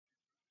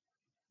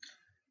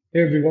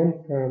Hey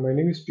everyone, my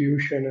name is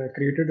Piyush and I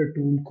created a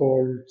tool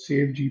called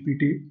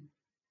SaveGPT.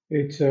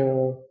 It's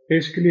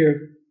basically a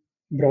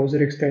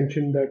browser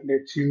extension that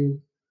lets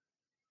you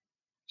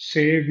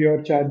save your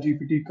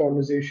ChatGPT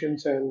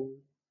conversations and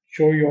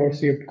show your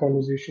saved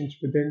conversations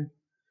within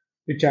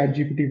the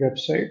ChatGPT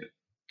website.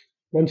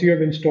 Once you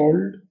have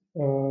installed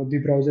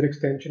the browser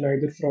extension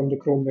either from the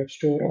Chrome Web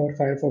Store or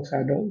Firefox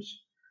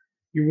add-ons,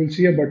 you will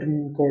see a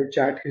button called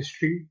Chat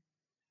History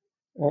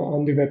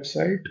on the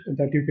website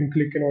that you can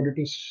click in order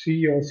to see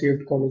your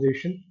saved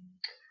conversation.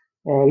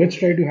 Let's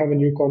try to have a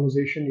new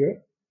conversation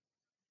here.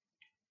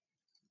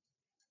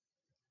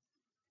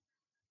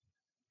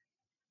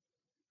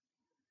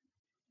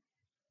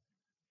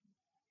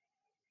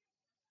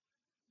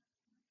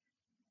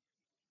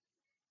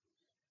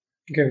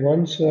 Okay,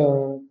 once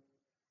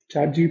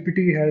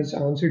ChatGPT has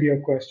answered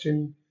your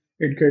question,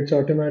 it gets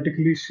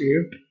automatically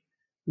saved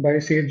by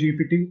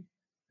SaveGPT.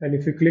 And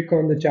if you click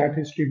on the chat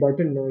history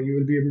button, now you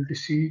will be able to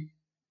see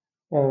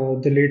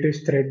the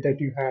latest thread that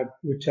you had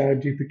with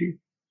ChatGPT.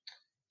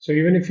 So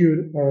even if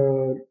you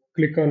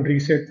click on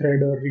reset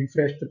thread or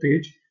refresh the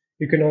page,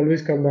 you can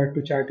always come back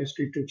to chat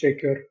history to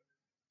check your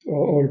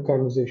old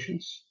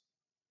conversations.